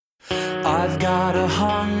I've got a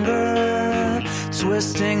hunger,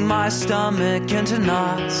 twisting my stomach into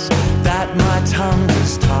knots that my tongue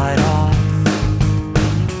is tied off.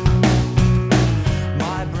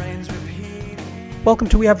 My brain's repeating. Welcome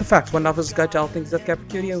to We Have the Facts, one novice's guide to all things Death Cab for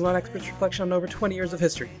Cutie and one expert's reflection on over 20 years of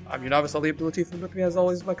history. I'm your novice, Ali Abdul Latif, and with me as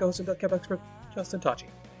always my co-host and Death Cab expert, Justin Tachi.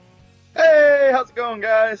 Hey, how's it going,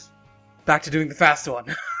 guys? Back to doing the fast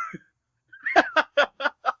one.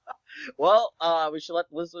 Well, we should let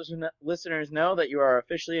listeners know that you are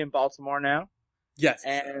officially in Baltimore now. Yes.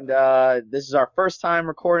 And this is our first time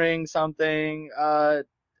recording something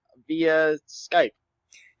via Skype.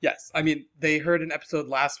 Yes. I mean, they heard an episode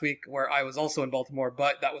last week where I was also in Baltimore,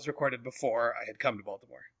 but that was recorded before I had come to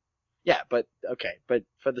Baltimore. Yeah, but okay. But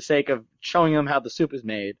for the sake of showing them how the soup is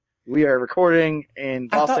made, we are recording in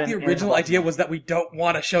Boston. I thought the original idea was that we don't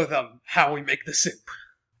want to show them how we make the soup.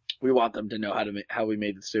 We want them to know how we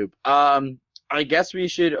made the soup. I guess we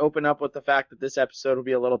should open up with the fact that this episode will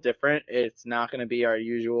be a little different. It's not going to be our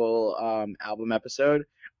usual album episode.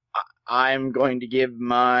 I'm going to give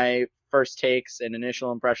my first takes and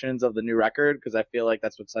initial impressions of the new record because I feel like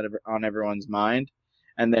that's what's on everyone's mind.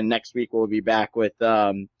 And then next week we'll be back with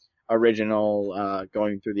original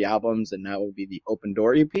going through the albums, and that will be the Open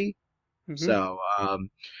Door EP. Mm-hmm. So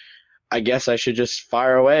I guess I should just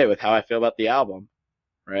fire away with how I feel about the album.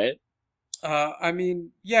 Right? I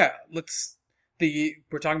mean, yeah, we're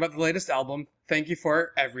talking about the latest album. Thank you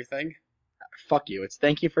for everything. Fuck you. It's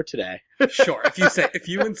thank you for today. Sure. If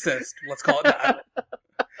you insist, let's call it that.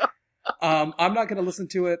 I'm not going to listen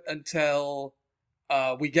to it until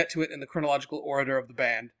we get to it in the chronological order of the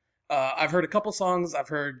band. I've heard a couple songs. I've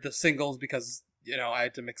heard the singles because, I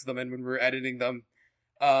had to mix them in when we were editing them.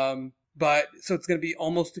 But so it's going to be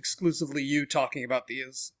almost exclusively you talking about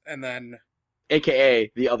these, and then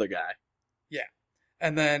AKA the other guy. Yeah.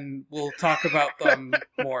 And then we'll talk about them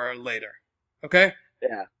more later. Okay?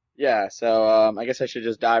 Yeah. Yeah. So I guess I should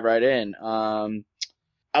just dive right in.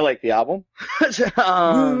 I like the album.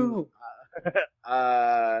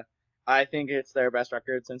 I think it's their best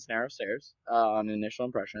record since Narrow Stairs on initial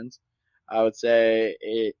impressions. I would say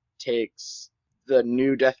it takes the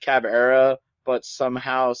new Death Cab era, but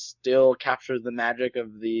somehow still captures the magic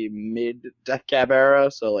of the mid Death Cab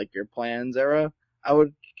era, so like your Plans era. I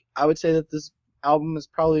would say that this album is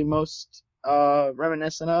probably most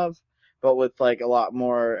reminiscent of, but with like a lot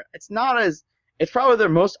more. It's probably their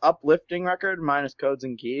most uplifting record, minus Codes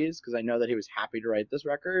and Keys, because I know that he was happy to write this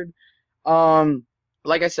record.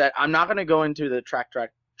 Like I said, I'm not gonna go into the track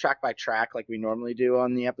by track like we normally do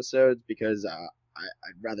on the episodes because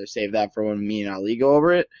I'd rather save that for when me and Ali go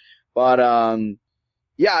over it. But,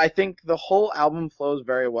 yeah, I think the whole album flows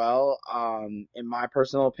very well. In my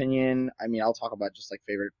personal opinion, I mean, I'll talk about just like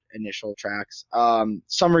favorite initial tracks.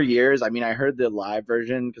 Summer Years, I mean, I heard the live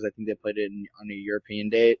version because I think they played it on a European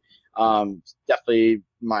date. Definitely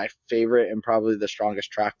my favorite and probably the strongest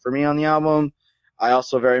track for me on the album. I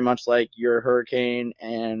also very much like Your Hurricane,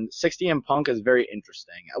 and 60 Punk is very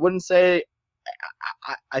interesting. I wouldn't say,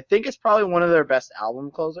 I think it's probably one of their best album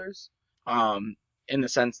closers. In the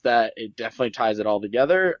sense that it definitely ties it all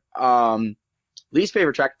together. Least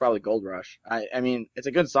favorite track is probably Gold Rush. I mean, it's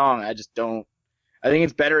a good song. I think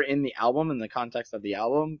it's better in the album, in the context of the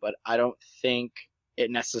album, but I don't think it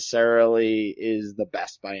necessarily is the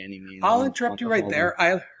best by any means. I'll interrupt you right there.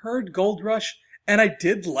 I heard Gold Rush, and I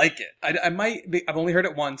did like it. I've only heard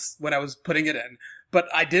it once when I was putting it in, but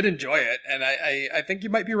I did enjoy it, and I think you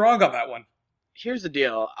might be wrong on that one. Here's the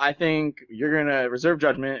deal. I think you're going to reserve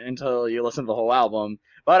judgment until you listen to the whole album.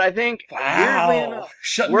 But I think,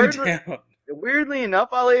 weirdly enough,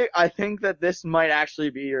 Ali, I think that this might actually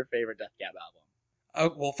be your favorite Death Cab album.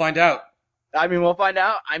 Oh, we'll find out. I mean, we'll find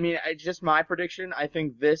out. I mean, just my prediction, I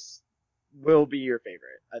think this will be your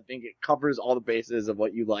favorite. I think it covers all the bases of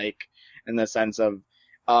what you like in the sense of,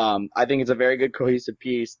 I think it's a very good cohesive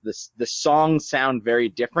piece. The songs sound very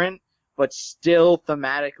different, but still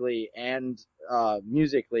thematically and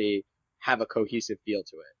musically have a cohesive feel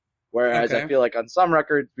to it. Whereas I feel like on some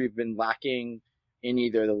records we've been lacking in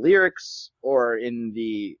either the lyrics or in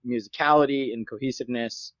the musicality and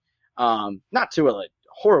cohesiveness. Not to a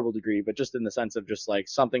horrible degree, but just in the sense of just like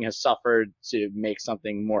something has suffered to make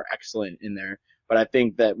something more excellent in there. But I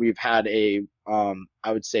think that we've had I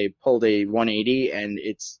would say pulled a 180 and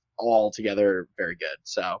it's all together very good.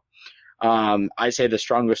 So I say the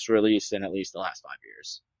strongest release in at least the last 5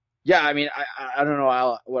 years. Yeah, I mean, I don't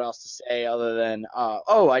know what else to say other than,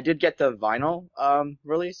 I did get the vinyl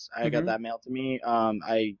release. I got that mailed to me.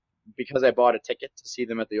 Because I bought a ticket to see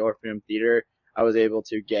them at the Orpheum Theater, I was able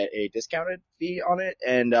to get a discounted fee on it.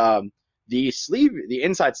 And the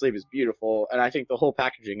inside sleeve is beautiful, and I think the whole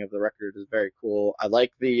packaging of the record is very cool. I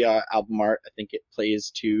like the album art. I think it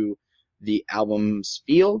plays to the album's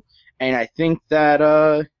feel, and I think that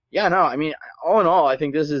yeah, no, I mean, all in all, I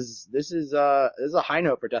think this is a high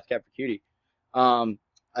note for Death Cab for Cutie.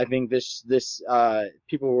 I think this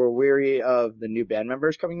people were weary of the new band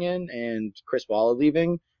members coming in and Chris Walla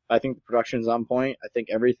leaving. I think the production's on point. I think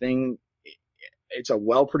everything, it's a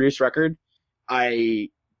well-produced record. I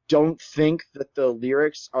don't think that the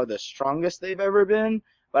lyrics are the strongest they've ever been,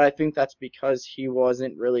 but I think that's because he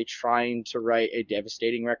wasn't really trying to write a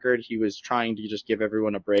devastating record. He was trying to just give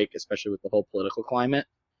everyone a break, especially with the whole political climate.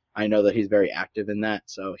 I know that he's very active in that,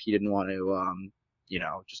 so he didn't want to,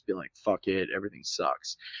 just be like, fuck it, everything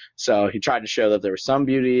sucks. So he tried to show that there was some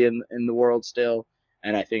beauty in the world still,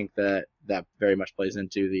 and I think that very much plays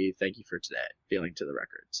into the thank you for today feeling to the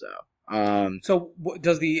record. So,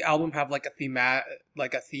 does the album have like a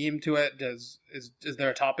theme to it? Is there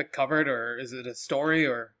a topic covered, or is it a story,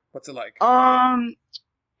 or what's it like?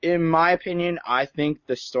 In my opinion, I think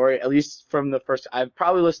the story, at least from the first, I've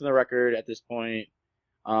probably listened to the record at this point.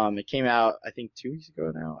 It came out, I think, 2 weeks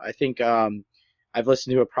ago now. I think, I've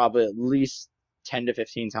listened to it probably at least 10 to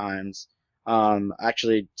 15 times.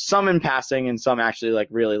 Actually, some in passing and some actually like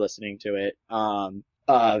really listening to it.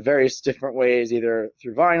 Various different ways, either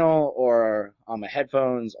through vinyl or on my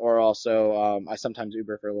headphones, or also, I sometimes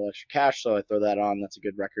Uber for a little extra cash, so I throw that on. That's a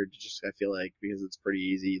good record, just, I feel like, because it's pretty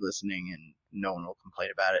easy listening and no one will complain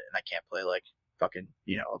about it, and I can't play like fucking,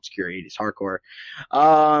 obscure 80s hardcore.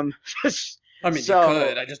 I mean, you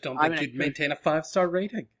could. I just don't think you'd maintain a 5-star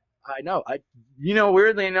rating. I know.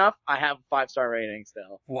 Weirdly enough, I have a 5-star rating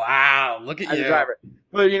still. Wow, look at you. As a driver.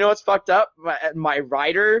 But you know what's fucked up? My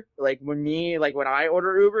rider, when I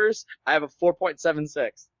order Ubers, I have a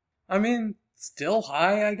 4.76. I mean, still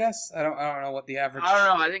high, I guess. I don't know what the average. I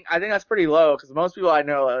don't know. I think that's pretty low, because most people I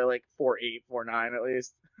know are like 4.8, 4.9 at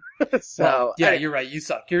least. So well, yeah, you're right. You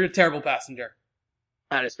suck. You're a terrible passenger.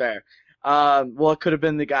 That is fair. Well, it could have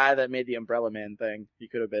been the guy that made the Umbrella Man thing. He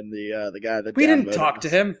could have been the guy that. We didn't talk to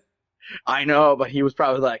him. I know, but he was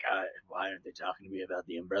probably like, why aren't they talking to me about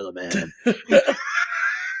the Umbrella Man?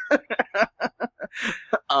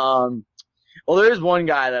 Well, there is one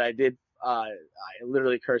guy that I did, I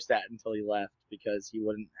literally cursed at until he left, because he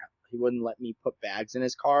wouldn't let me put bags in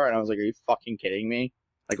his car, and I was like, are you fucking kidding me?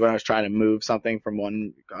 Like, when I was trying to move something from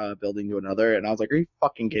one building to another, and I was like, are you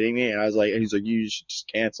fucking kidding me? And he's like, you should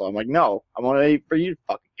just cancel. I'm like, no, I want to wait for you to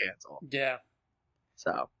fucking cancel. Yeah.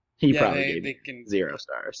 So, he probably gave me 0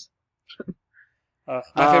 stars. My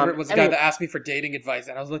favorite was the guy that asked me for dating advice,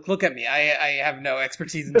 and I was like, look at me, I have no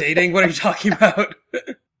expertise in dating. What are you talking about?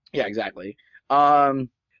 Yeah, exactly.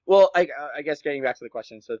 Well, I guess getting back to the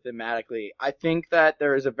question, so thematically, I think that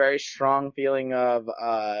there is a very strong feeling of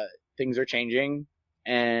things are changing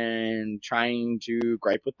and trying to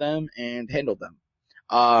gripe with them and handle them.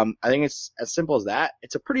 I think it's as simple as that.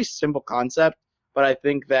 It's a pretty simple concept, but I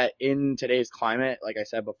think that in today's climate, like I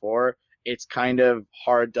said before, it's kind of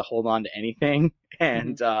hard to hold on to anything.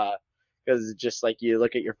 And because just like you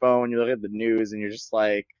look at your phone, you look at the news, and you're just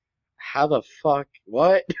like, how the fuck,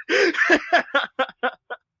 what?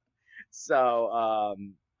 So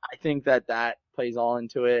I think that plays all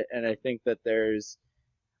into it, and I think that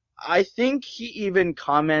I think he even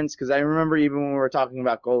comments, because I remember even when we were talking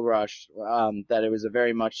about Gold Rush, that it was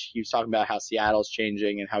he was talking about how Seattle's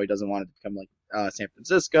changing and how he doesn't want it to become like San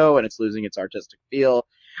Francisco, and it's losing its artistic feel.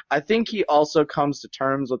 I think he also comes to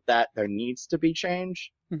terms with that there needs to be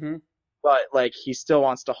change, but like he still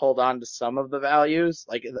wants to hold on to some of the values,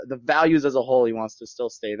 like the values as a whole. He wants to still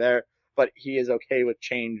stay there, but he is okay with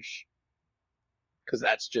change because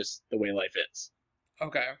that's just the way life is.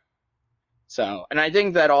 Okay. So, and I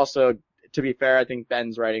think that also, to be fair, I think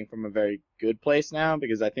Ben's writing from a very good place now,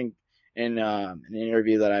 because I think in an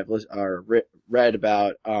interview that I've read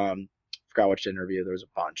about, forgot which interview, there was a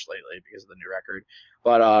bunch lately because of the new record,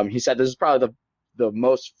 but he said this is probably the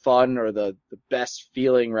most fun or the best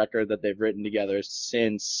feeling record that they've written together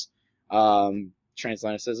since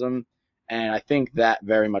Transatlanticism, and I think that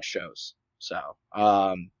very much shows. So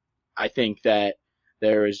I think that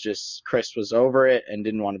there was just, Chris was over it and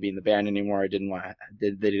didn't want to be in the band anymore. They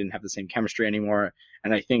didn't have the same chemistry anymore.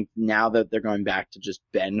 And I think now that they're going back to just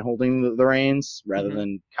Ben holding the reins rather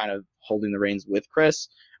than kind of holding the reins with Chris,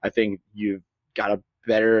 I think you've got a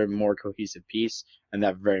better and more cohesive piece, and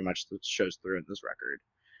that very much shows through in this record.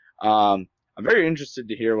 I'm very interested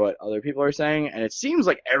to hear what other people are saying, and it seems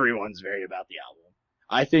like everyone's very about the album.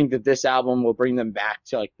 I think that this album will bring them back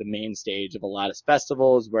to like the main stage of a lot of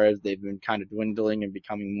festivals, whereas they've been kind of dwindling and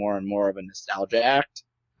becoming more and more of a nostalgia act.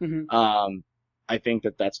 I I think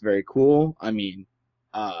that that's very cool. I mean,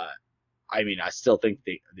 I still think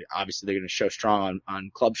obviously they're going to show strong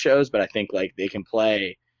on club shows, but I think like they can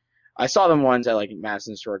play. I saw them once at like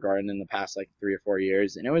Madison Square Garden in the past like 3 or 4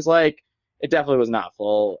 years, and it was like it definitely was not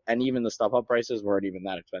full, and even the StubHub prices weren't even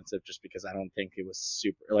that expensive, just because I don't think it was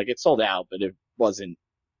super like it sold out, but it wasn't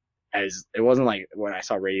like when I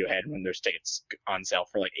saw Radiohead when there's tickets on sale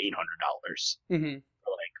for like $800 Mm-hmm.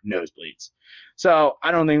 for like nosebleeds. So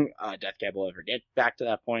I don't think Death Cab will ever get back to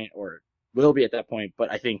that point or will be at that point, but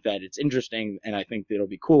I think that it's interesting, and I think that it'll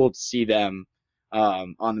be cool to see them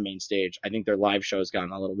on the main stage. I think their live show has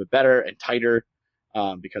gotten a little bit better and tighter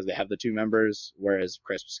because they have the 2 members, whereas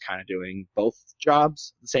Chris was kind of doing both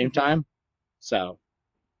jobs at the same time. So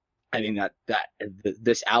I think that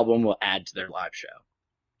this album will add to their live show.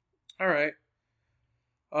 All right.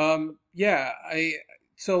 Yeah,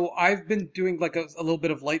 so I've been doing like a little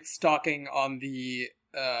bit of light stalking on the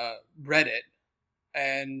Reddit,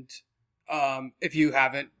 and if you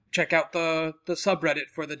haven't, check out the subreddit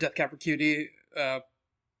for the Death Cab for Cutie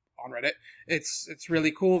on Reddit. It's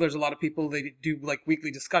really cool. There's a lot of people. They do like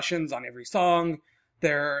weekly discussions on every song.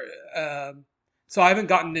 So I haven't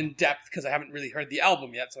gotten in depth because I haven't really heard the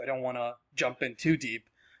album yet, so I don't want to jump in too deep.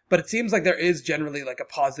 But it seems like there is generally like a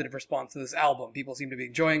positive response to this album. People seem to be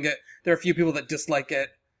enjoying it. There are a few people that dislike it,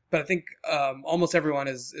 but I think almost everyone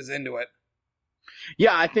is into it.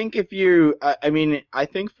 Yeah, I think if you, I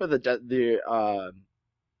think for the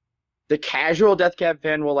casual Death Cab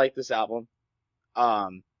fan will like this album.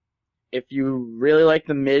 If you really like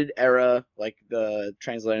the mid-era, like the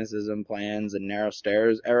Transatlanticism Plans and Narrow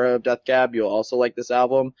Stairs era of Death Cab, you'll also like this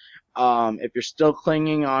album. If you're still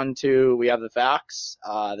clinging on to We Have the Facts,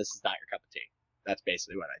 this is not your cup of tea. That's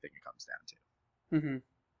basically what I think it comes down to. Mm-hmm.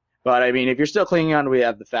 But I mean, if you're still clinging on to We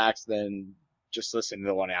Have the Facts, then just listen to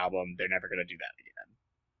the one album. They're never going to do that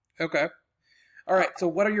again. Okay. All right. So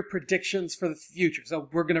what are your predictions for the future? So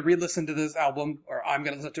we're going to re-listen to this album, or I'm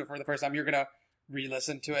going to listen to it for the first time. You're going to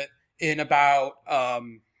re-listen to it in about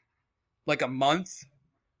like a month.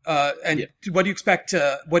 And what do you expect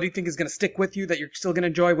what do you think is going to stick with you that you're still going to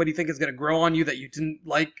enjoy? What do you think is going to grow on you that you didn't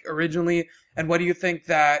like originally? And what do you think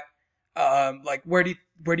that, like, where do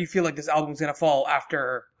you feel like this album's going to fall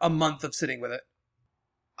after a month of sitting with it?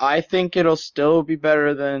 I think it'll still be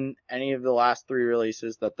better than any of the last 3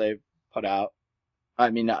 releases that they've put out. I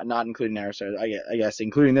mean, not including Narrow Stairs. I guess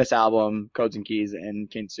including this album, Codes and Keys, and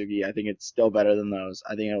Kintsugi. I think it's still better than those.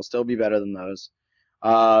 I think it'll still be better than those.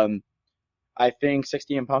 I think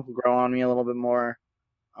 60 and Punk will grow on me a little bit more.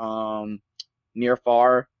 Near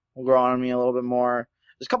Far will grow on me a little bit more.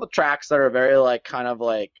 There's a couple of tracks that are very like kind of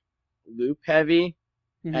like loop heavy,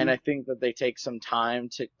 and I think that they take some time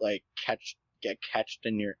to like get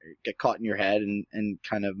caught in your head and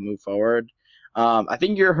kind of move forward. I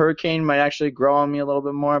think Your Hurricane might actually grow on me a little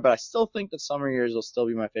bit more, but I still think that Summer Years will still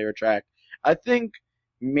be my favorite track. I think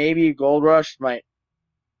maybe Gold Rush might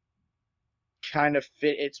kind of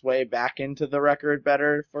fit its way back into the record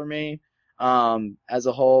better for me as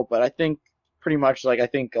a whole, but I think pretty much like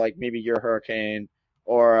maybe Your Hurricane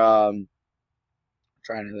or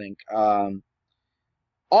trying to think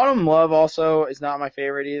Autumn Love also is not my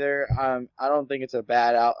favorite either. I don't think it's a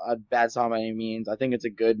bad song by any means. I think it's a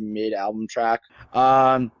good mid-album track.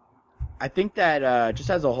 I think that just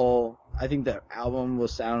as a whole, I think the album will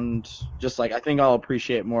sound just like, I think I'll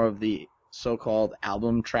appreciate more of the so-called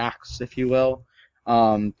album tracks, if you will.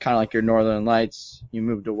 Kind of like your Northern Lights, You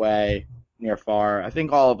Moved Away, Near Far. I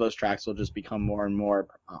think all of those tracks will just become more and more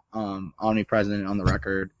omnipresent on the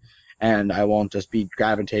record. And I won't just be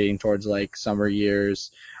gravitating towards like Summer Years.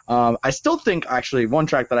 I still think actually one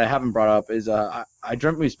track that I haven't brought up is I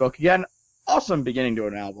Dreamt We Spoke Again. Awesome beginning to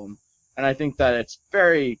an album, and I think that it's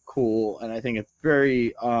very cool. And I think it's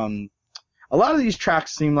very a lot of these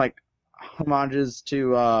tracks seem like homages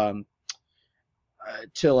to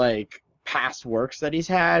like past works that he's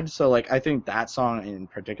had. So like I think that song in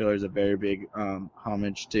particular is a very big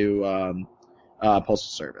homage to Postal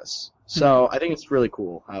Service. So I think it's really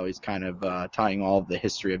cool how he's kind of tying all of the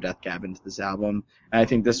history of Death Cab into this album. And I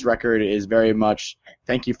think this record is very much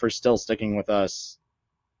thank you for still sticking with us.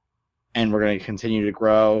 And we're going to continue to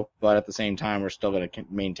grow, but at the same time, we're still going to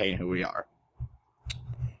maintain who we are.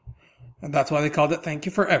 And that's why they called it Thank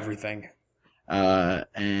You for Everything.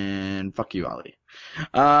 And fuck you, Ollie.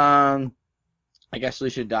 I guess we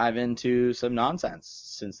should dive into some nonsense,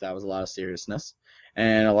 since that was a lot of seriousness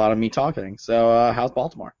and a lot of me talking. So how's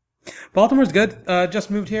Baltimore? Baltimore's good.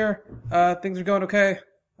 Just moved here. Things are going okay.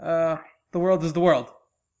 The world is the world.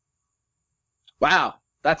 Wow.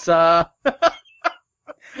 That's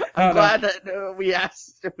I'm glad that we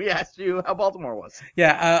asked you how Baltimore was.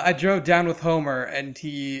 Yeah, I drove down with Homer, and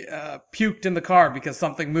he puked in the car because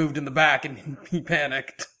something moved in the back, and he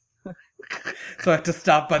panicked. So I had to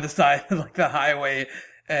stop by the side of like the highway,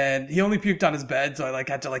 and he only puked on his bed, so I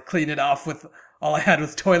had to clean it off with all I had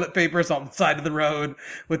was toilet paper, so on the side of the road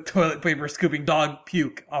with toilet paper scooping dog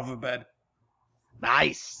puke off of bed.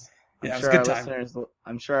 Nice. Yeah, it was a good time.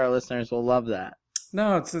 I'm sure our listeners will love that.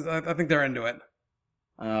 No, I think they're into it.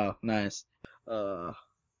 Oh, nice.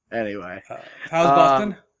 Anyway. How's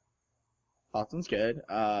Boston? Boston's good.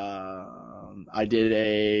 I did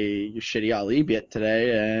a Shitty Ali bit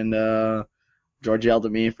today, and George yelled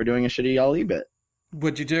at me for doing a Shitty Ali bit.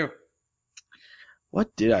 What'd you do?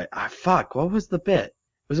 What did I? Fuck. What was the bit? It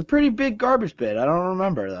was a pretty big garbage bit. I don't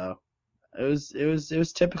remember though. It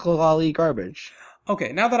was typical Ali garbage.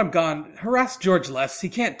 Okay, now that I'm gone, harass George less. He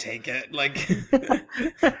can't take it.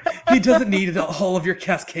 He doesn't need all of your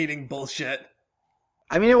cascading bullshit.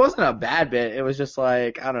 I mean, it wasn't a bad bit. It was just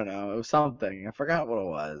I don't know. It was something. I forgot what it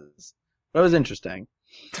was. But it was interesting.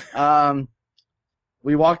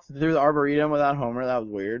 We walked through the Arboretum without Homer. That was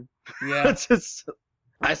weird. Yeah.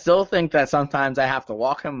 I still think that sometimes I have to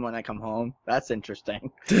walk him when I come home. That's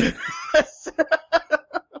interesting.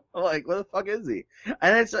 What the fuck is he?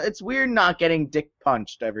 And it's weird not getting dick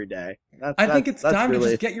punched every day. I think it's time to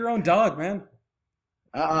just get your own dog, man.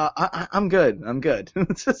 I'm good.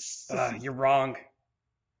 You're wrong.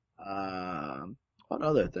 What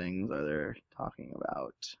other things are there talking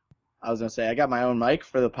about? I was gonna say I got my own mic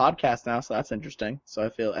for the podcast now, so that's interesting.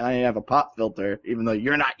 So and I have a pop filter, even though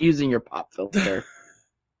you're not using your pop filter.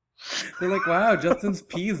 They're like, wow, Justin's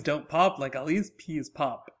peas don't pop like Ali's peas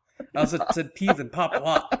pop. I also said peas and pop a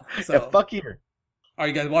lot. So, yeah, fuck you. Are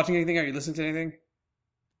you guys watching anything? Are you listening to anything?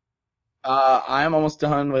 We are almost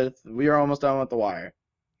done with The Wire.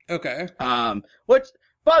 Okay. Which,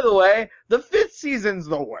 by the way, the 5th season's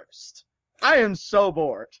the worst. I am so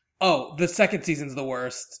bored. Oh, the 2nd season's the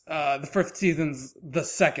worst. The 1st season's the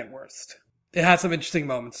 2nd worst. It has some interesting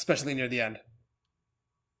moments, especially near the end.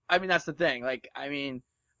 I mean, that's the thing.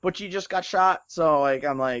 Butchie just got shot, so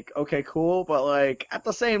I'm okay, cool, but at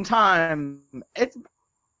the same time, it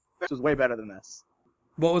was way better than this.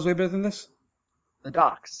 What was way better than this? The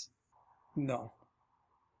docs. No.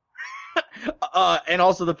 And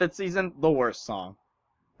also the 5th season, the worst song.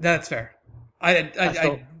 That's fair.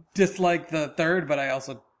 I dislike the 3rd, but I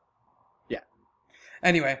also... Yeah.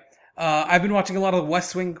 Anyway, I've been watching a lot of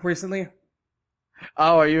West Wing recently.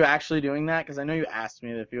 Oh, are you actually doing that? Because I know you asked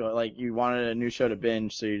me if you wanted a new show to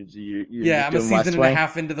binge, so you yeah, I'm a season and a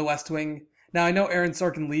half into the West Wing. Now, I know Aaron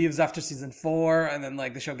Sorkin leaves after season 4, and then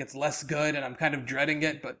the show gets less good, and I'm kind of dreading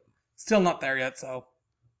it, but still not there yet, so...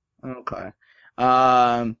 Okay. What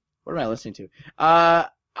am I listening to?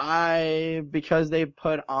 Because they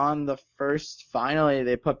put on finally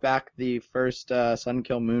they put back the first Sun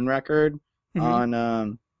Kill Moon record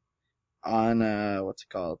on what's it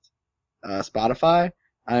called? Spotify.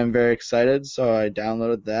 I'm very excited, so I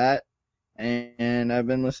downloaded that, and I've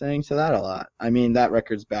been listening to that a lot. I mean, that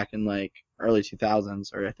record's back in early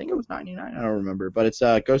 2000s, or I think it was 99. I don't remember, but it's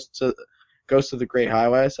Ghost of the Great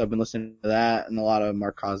Highway. So I've been listening to that and a lot of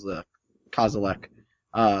Mark Kozelek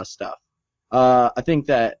stuff. I think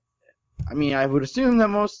that, I would assume that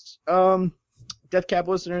most Death Cab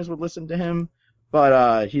listeners would listen to him,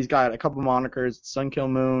 but he's got a couple monikers: Sun Kill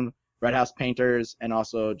Moon, Red House Painters, and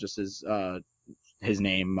also just his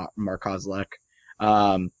name, Mark Kozelek.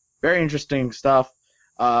 Very interesting stuff.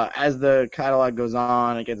 As the catalog goes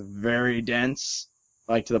on, it gets very dense,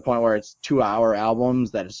 to the point where it's 2-hour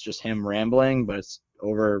albums that it's just him rambling, but it's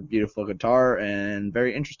over beautiful guitar and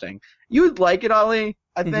very interesting. You would like it, Ali,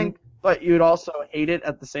 I think, but you'd also hate it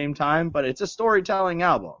at the same time, but it's a storytelling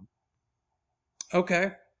album.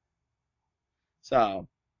 Okay. So...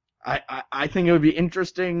 I think it would be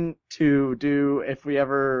interesting to do if we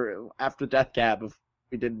ever, after Death Cab, if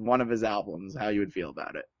we did one of his albums, how you would feel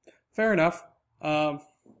about it. Fair enough.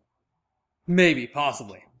 Maybe,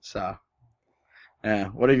 possibly. So, yeah.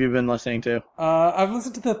 What have you been listening to? I've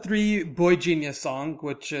listened to the 3 Boy Genius song,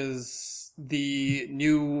 which is the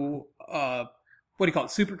new, what do you call it,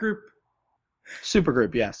 supergroup?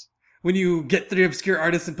 Supergroup, yes. When you get 3 obscure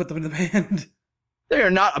artists and put them in the band. They are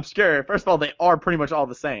not obscure. First of all, they are pretty much all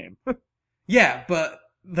the same. Yeah, but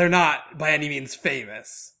they're not by any means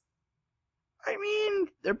famous. I mean,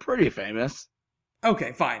 they're pretty famous.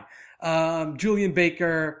 Okay, fine. Julian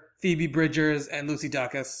Baker, Phoebe Bridgers, and Lucy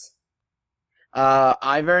Dacus.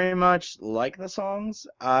 I very much like the songs.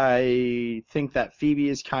 I think that Phoebe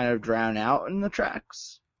is kind of drowned out in the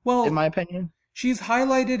tracks, in my opinion. She's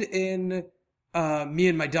highlighted in Me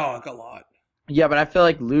and My Dog a lot. Yeah, but I feel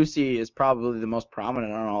like Lucy is probably the most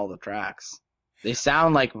prominent on all the tracks. They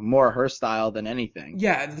sound like more her style than anything.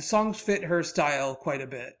 Yeah, the songs fit her style quite a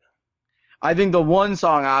bit. I think the one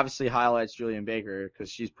song obviously highlights Julian Baker because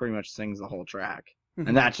she pretty much sings the whole track. Mhm.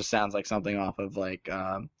 And that just sounds like something off of like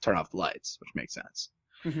Turn Off the Lights, which makes sense.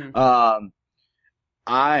 Mhm.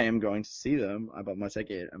 I am going to see them. I bought my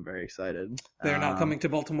ticket. I'm very excited. They're not coming to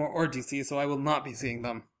Baltimore or DC, so I will not be seeing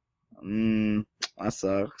them. That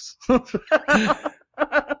sucks.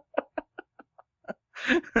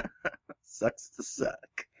 Sucks to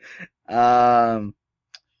suck. I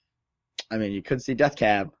mean, you could see Death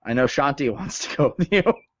Cab. I know Shanti wants to go with you.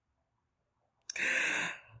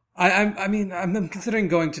 I mean, I'm considering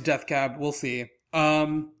going to Death Cab. We'll see.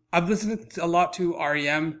 I've listened a lot to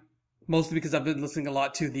REM, mostly because I've been listening a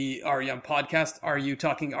lot to the REM podcast. Are You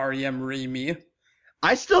Talking REM Re-Me?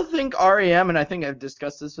 I still think REM, and I think I've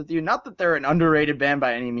discussed this with you, not that they're an underrated band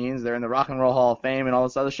by any means. They're in the Rock and Roll Hall of Fame and all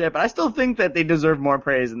this other shit, but I still think that they deserve more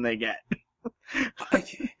praise than they get.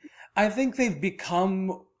 I think they've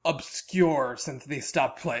become obscure since they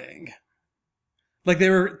stopped playing. Like, they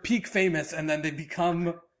were peak famous, and then they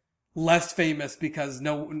become less famous because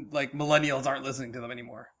millennials aren't listening to them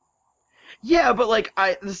anymore. Yeah, but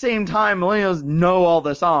at the same time, millennials know all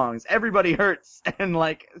the songs. Everybody Hurts and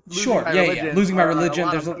Sure, yeah. Losing My Religion.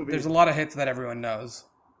 There's a lot of hits that everyone knows.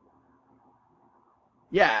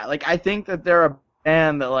 Yeah, I think that they're a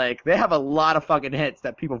band that they have a lot of fucking hits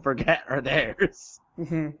that people forget are theirs.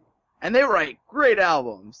 Mm-hmm. And they write great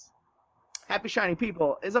albums. Happy Shiny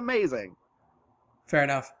People is amazing. Fair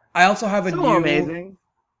enough. I also have a new... amazing.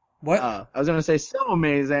 What? I was gonna say so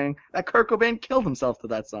amazing that Kurt Cobain killed himself to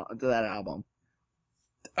that album.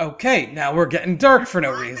 Okay, now we're getting dark for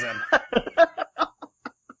no reason.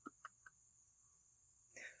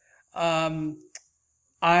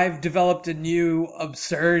 I've developed a new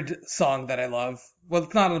absurd song that I love. Well,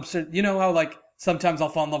 it's not an absurd... You know how, sometimes I'll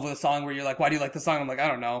fall in love with a song where you're like, why do you like the song? I'm like, I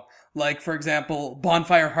don't know. For example,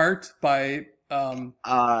 Bonfire Heart by... James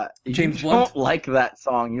Blunt. You don't like that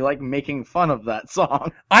song. You like making fun of that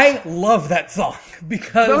song. I love that song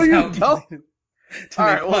because no, you don't. All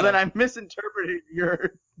right, well then I I misinterpreted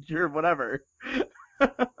your whatever.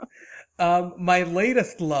 My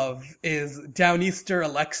latest love is Downeaster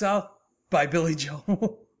Alexa by Billy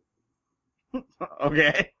Joel.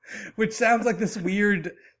 Okay. Which sounds like this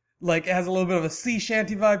weird, it has a little bit of a sea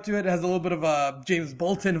shanty vibe to it. It has a little bit of a James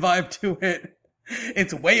Bolton vibe to it.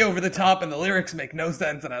 It's way over the top, and the lyrics make no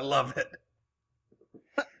sense, and I love it.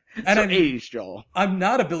 And so 80s Joel. I'm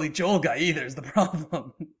not a Billy Joel guy either, is the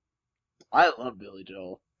problem. I love Billy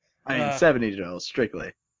Joel. I mean, 70s Joel,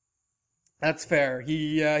 strictly. That's fair.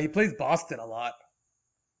 He plays Boston a lot.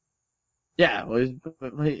 Yeah, well,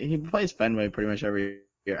 he plays Fenway pretty much every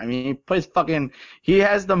year. I mean, he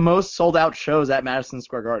has the most sold-out shows at Madison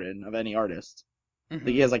Square Garden of any artist. Mm-hmm. I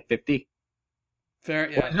think he has 50.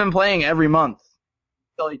 Fair, yeah. He's been playing every month.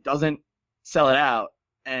 Still, he doesn't sell it out,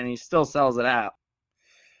 and he still sells it out.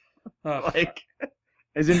 Oh.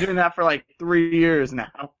 He's been doing that for 3 years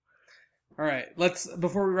now. All right,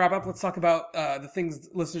 before we wrap up, let's talk about the things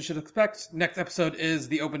listeners should expect. Next episode is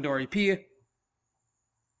the Open Door EP.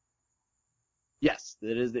 Yes,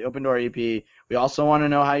 it is the Open Door EP. We also want to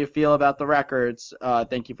know how you feel about the records.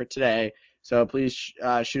 Thank you for today. So please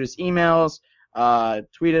shoot us emails,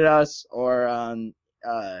 tweet at us, or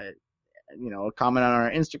comment on our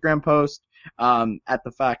Instagram post at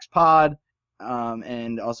the Facts Pod.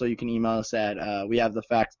 And also you can email us at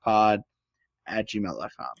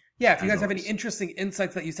wehavethefactspod@gmail.com. Yeah, if you guys have any interesting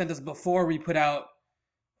insights that you sent us before we put out,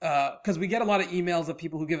 because we get a lot of emails of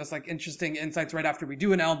people who give us interesting insights right after we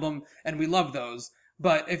do an album, and we love those.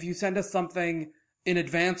 But if you send us something in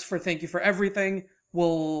advance for Thank You for Everything,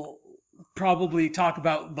 we'll probably talk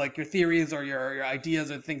about your theories or your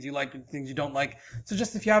ideas or things you like and things you don't like. So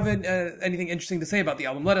just if you have anything interesting to say about the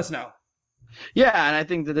album, let us know. Yeah, and I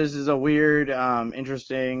think that this is a weird,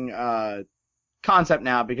 interesting concept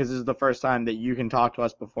now because this is the first time that you can talk to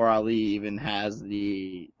us before Ali even has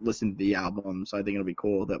listened to the album. So I think it'll be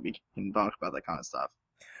cool that we can talk about that kind of stuff.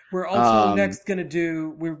 We're also next going to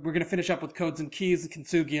do, we're going to finish up with Codes and Keys,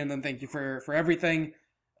 Kintsugi, and then Thank You for Everything.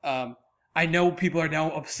 I know people are now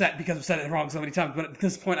upset because I've said it wrong so many times, but at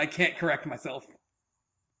this point I can't correct myself.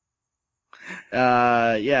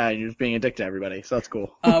 Yeah, you're just being a dick to everybody, so that's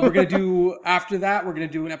cool. After that, we're going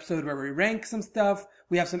to do an episode where we rank some stuff.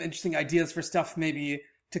 We have some interesting ideas for stuff maybe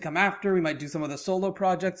to come after. We might do some of the solo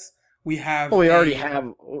projects. We already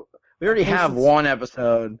have one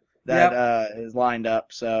episode that is lined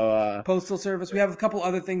up, so Postal Service. We have a couple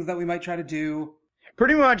other things that we might try to do.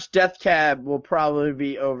 Pretty much Death Cab will probably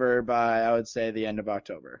be over by, I would say, the end of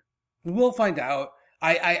October. We'll find out.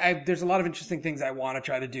 There's a lot of interesting things I want to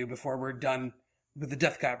try to do before we're done with the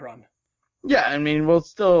Death Cab run. Yeah, I mean, we'll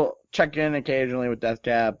still check in occasionally with Death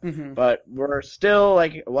Cab, but we're still,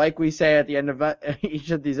 like we say at the end of each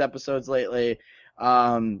of these episodes lately,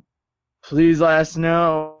 please let us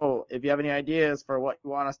know if you have any ideas for what you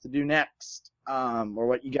want us to do next, or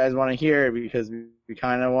what you guys want to hear, because we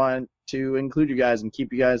kind of want to include you guys and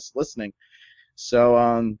keep you guys listening.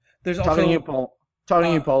 So, there's talking also to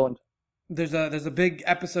you, Poland. There's a big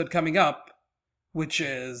episode coming up, which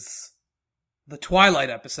is the Twilight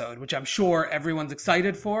episode, which I'm sure everyone's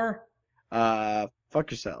excited for.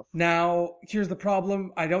 Fuck yourself. Now, here's the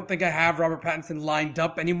problem. I don't think I have Robert Pattinson lined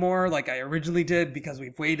up anymore like I originally did because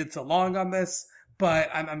we've waited so long on this, but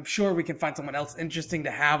I'm sure we can find someone else interesting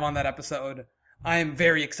to have on that episode. I am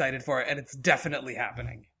very excited for it, and it's definitely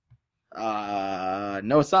happening.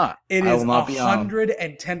 No, it's not. It is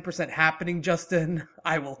 110% happening, Justin.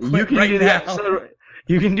 I will quit you can right do the now. Episode,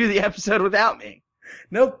 you can do the episode without me.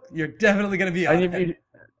 Nope, you're definitely going to be on it. And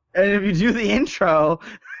if you do the intro,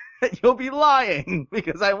 you'll be lying,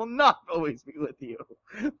 because I will not always be with you.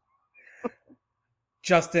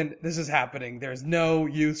 Justin, this is happening. There's no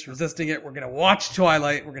use resisting it. We're going to watch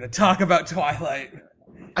Twilight. We're going to talk about Twilight.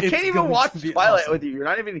 I can't even watch Twilight with you. You're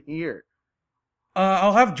not even here.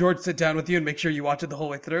 I'll have George sit down with you and make sure you watch it the whole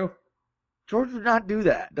way through. George would not do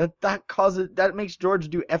that. That makes George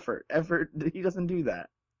do effort. He doesn't do that.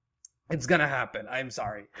 It's gonna happen. I'm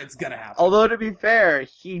sorry. It's gonna happen. Although, to be fair,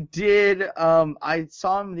 he did, I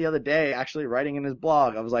saw him the other day actually writing in his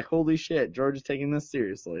blog. I was like, holy shit, George is taking this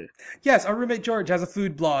seriously. Yes, our roommate George has a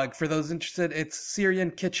food blog. For those interested, it's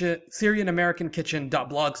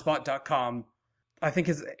SyrianAmericanKitchen.blogspot.com. I think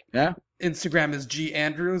his Instagram is G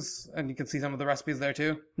Andrews, and you can see some of the recipes there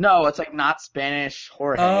too. No, it's like Not Spanish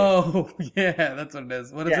Jorge. Oh, yeah, that's what it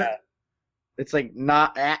is. What is it? It's like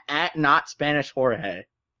not Spanish Jorge.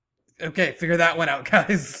 Okay, figure that one out,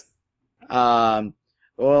 guys. Well,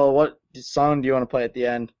 what song do you want to play at the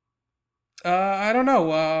end? I don't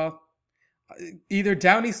know. Either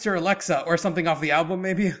Downeaster Alexa or something off the album,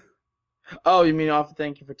 maybe. Oh, you mean off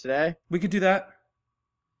Thank You for Today? We could do that.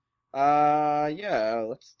 Yeah,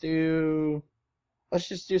 let's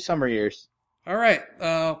just do Summer Years. All right.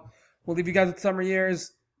 We'll leave you guys with Summer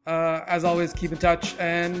Years. As always, keep in touch,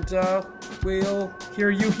 and we'll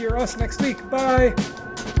hear us next week. Bye.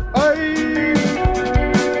 Bye.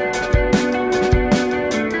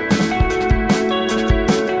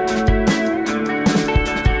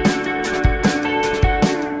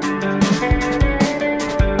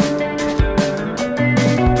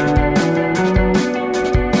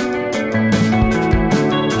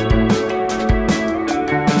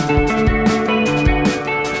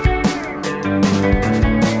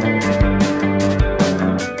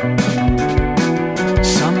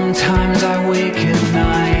 Sometimes I wake at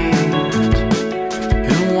night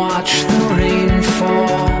and watch the rain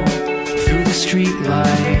fall through the street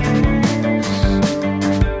lights,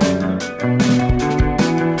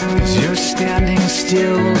 'cause you're standing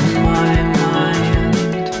still in my mind,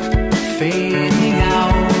 fading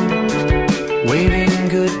out, waving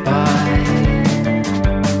goodbye,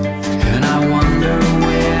 and I wonder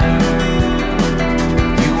where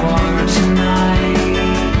you are tonight,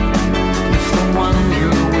 if the one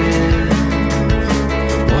you're with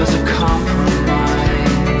was a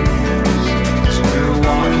compromise. 'Cause we're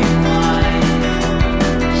walking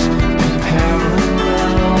lines in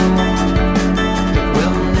parallel that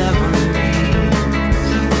will never meet,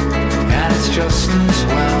 and it's just as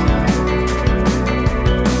well.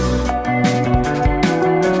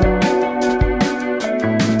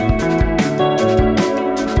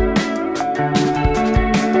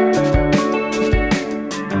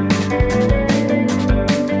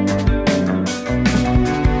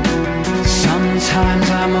 Sometimes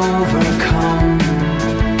I'm overcome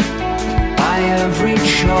by every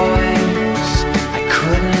choice I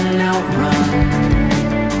couldn't outrun.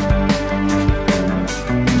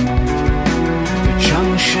 The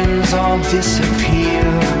junctions all disappear.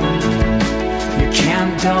 You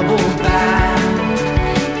can't double back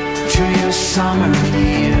to your summer